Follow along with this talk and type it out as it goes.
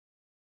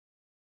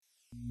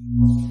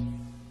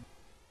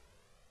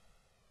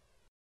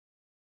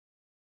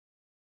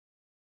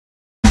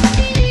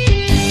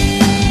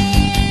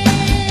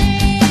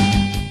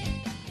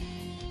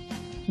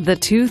The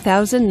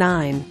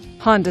 2009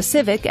 Honda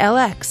Civic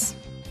LX.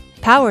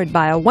 Powered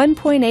by a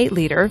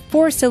 1.8-liter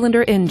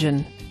four-cylinder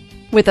engine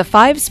with a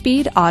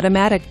 5-speed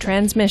automatic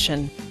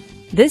transmission.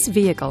 This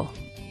vehicle,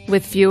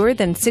 with fewer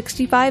than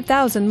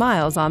 65,000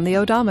 miles on the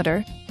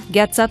odometer,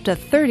 gets up to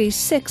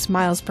 36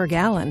 miles per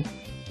gallon.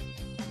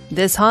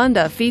 This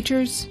Honda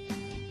features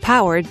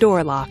power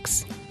door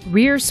locks,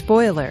 rear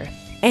spoiler,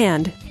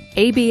 and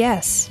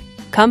ABS.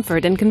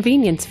 Comfort and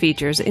convenience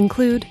features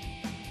include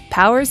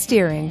power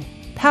steering,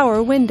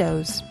 power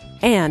windows,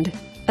 and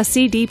a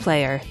CD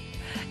player.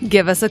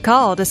 Give us a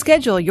call to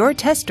schedule your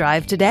test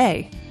drive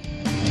today.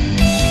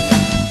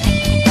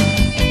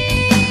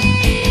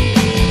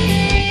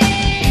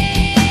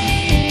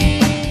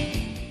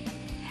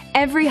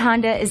 Every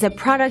Honda is a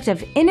product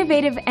of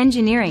innovative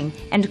engineering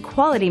and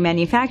quality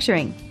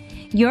manufacturing.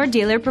 Your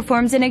dealer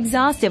performs an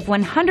exhaustive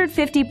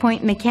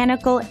 150-point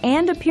mechanical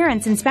and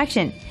appearance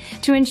inspection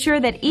to ensure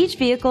that each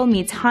vehicle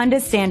meets Honda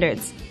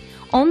standards.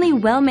 Only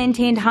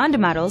well-maintained Honda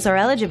models are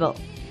eligible.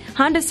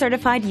 Honda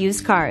certified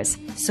used cars,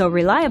 so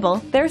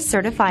reliable they're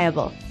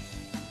certifiable.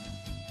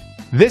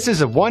 This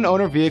is a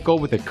one-owner vehicle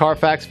with a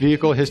Carfax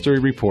Vehicle History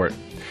Report.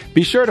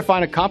 Be sure to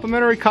find a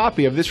complimentary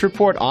copy of this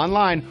report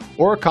online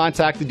or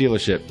contact the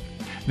dealership.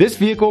 This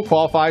vehicle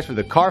qualifies for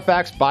the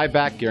Carfax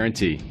Buyback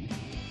Guarantee.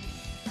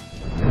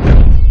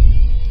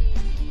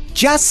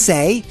 Just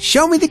say,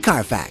 "Show me the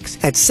Carfax"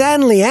 at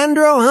San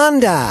Leandro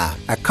Honda,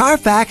 a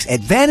Carfax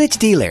Advantage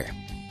dealer.